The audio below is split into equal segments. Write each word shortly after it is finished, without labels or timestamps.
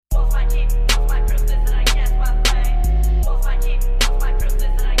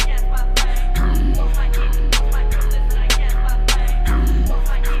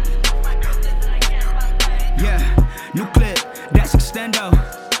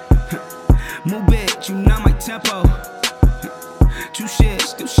Move bitch, you know my tempo. True shit,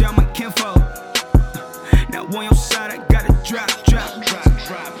 still shout my kinfo. Now on your side, I gotta drop.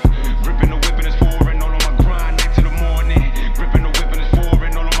 Ripping the whip and it's foreign, all on my grind, next to the morning. Ripping the whip and it's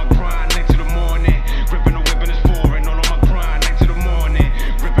foreign, all on my grind, next to the morning. Ripping the whip and it's foreign, all on my grind, next to the morning.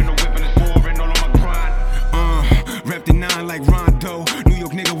 Ripping the whip and it's foreign, all on my grind. Rep the 9 like Rondo. New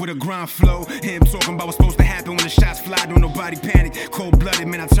York nigga with a grind flow. Him talking about what's supposed to happen when the shots fly. Don't nobody panic. Cold-blooded,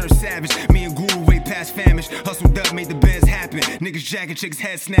 man, I turn savage. Me and Guru way past famished. Hustled up, made the beds happen. Niggas jacking, chicks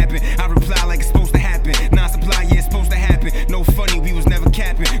head snapping. I reply like it's supposed to happen. Non-supply, yeah, it's supposed to happen. No funny, we was never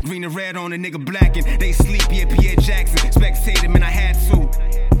capping. Green and red on a nigga blacking. They sleep, yeah, Pierre Jackson. Spectated, man, I had to.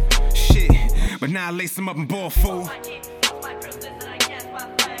 Shit, but now I lace them up and ball fool.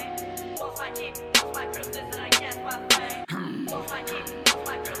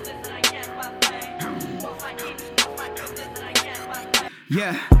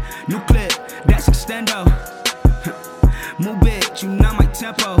 Yeah, new clip, that's XTENDO. Move bitch, you know my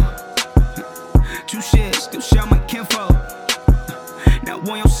tempo. True shit, still shout my kinfo. Now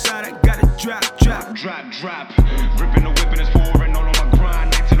on your side, I gotta drop. Ripping the whip and it's foreign, all on my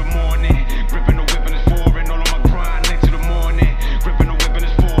grind, next to the morning. Ripping the whip and it's foreign, all on my grind, next to the morning. Ripping the whip and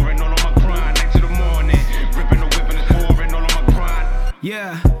it's foreign, all on my grind, next to the morning. Ripping the whip and it's foreign, all on my grind.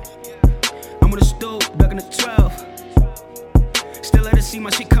 Yeah, I'm with a stoop, ducking the 12. Still let her see my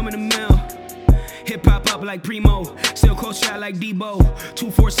shit come in the mail. Hip hop up like Primo, still call shot like Debo.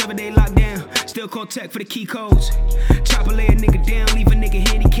 247 they locked down, still call tech for the key codes. Chopper lay a nigga down, leave a nigga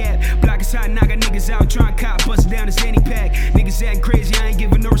handicapped. Block is hot, knock a niggas out, trying cop, bust down his anti pack. Niggas acting crazy, I ain't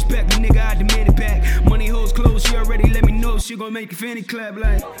giving no respect. The nigga I demand it back. Money hoes closed, she already let me know she gon' make a fanny clap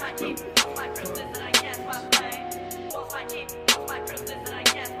like.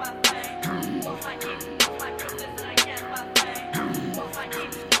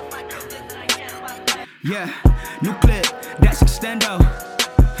 Yeah, new clip, that's XTENDO.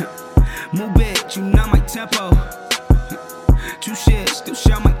 Move bitch, you know my tempo. True shit, still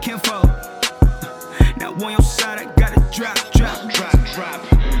shout my kinfo. Now on your side, I gotta drop.